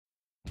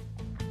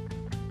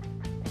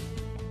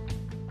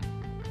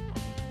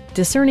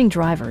discerning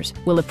drivers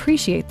will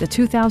appreciate the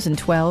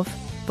 2012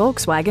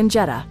 Volkswagen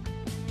Jetta.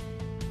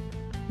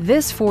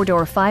 This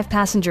four-door,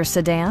 five-passenger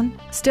sedan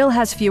still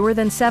has fewer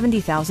than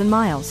 70,000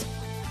 miles.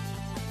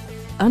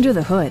 Under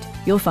the hood,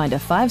 you'll find a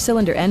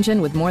five-cylinder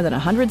engine with more than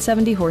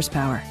 170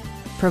 horsepower,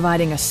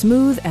 providing a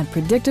smooth and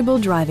predictable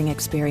driving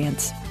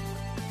experience.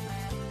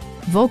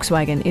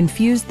 Volkswagen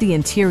infused the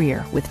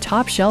interior with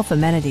top-shelf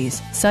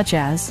amenities such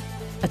as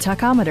a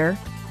tachometer,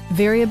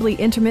 variably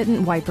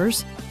intermittent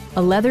wipers,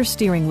 a leather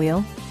steering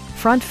wheel,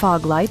 front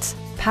fog lights,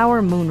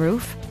 power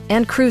moonroof,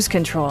 and cruise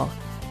control.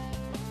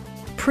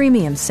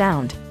 Premium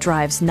sound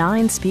drives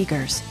 9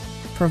 speakers,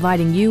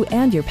 providing you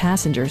and your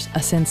passengers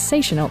a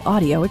sensational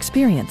audio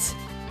experience.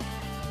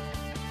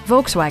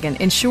 Volkswagen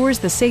ensures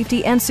the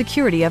safety and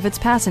security of its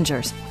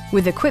passengers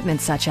with equipment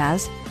such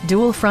as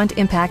dual front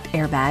impact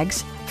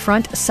airbags,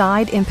 front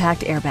side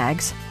impact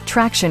airbags,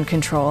 traction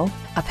control,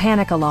 a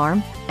panic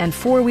alarm, and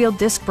four-wheel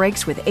disc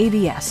brakes with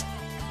ABS.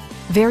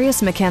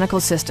 Various mechanical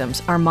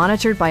systems are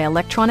monitored by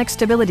electronic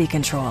stability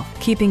control,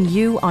 keeping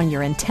you on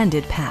your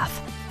intended path.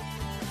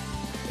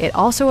 It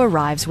also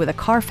arrives with a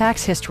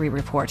Carfax history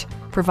report,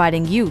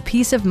 providing you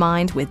peace of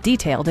mind with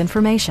detailed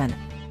information.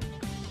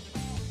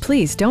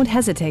 Please don't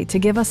hesitate to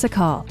give us a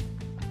call.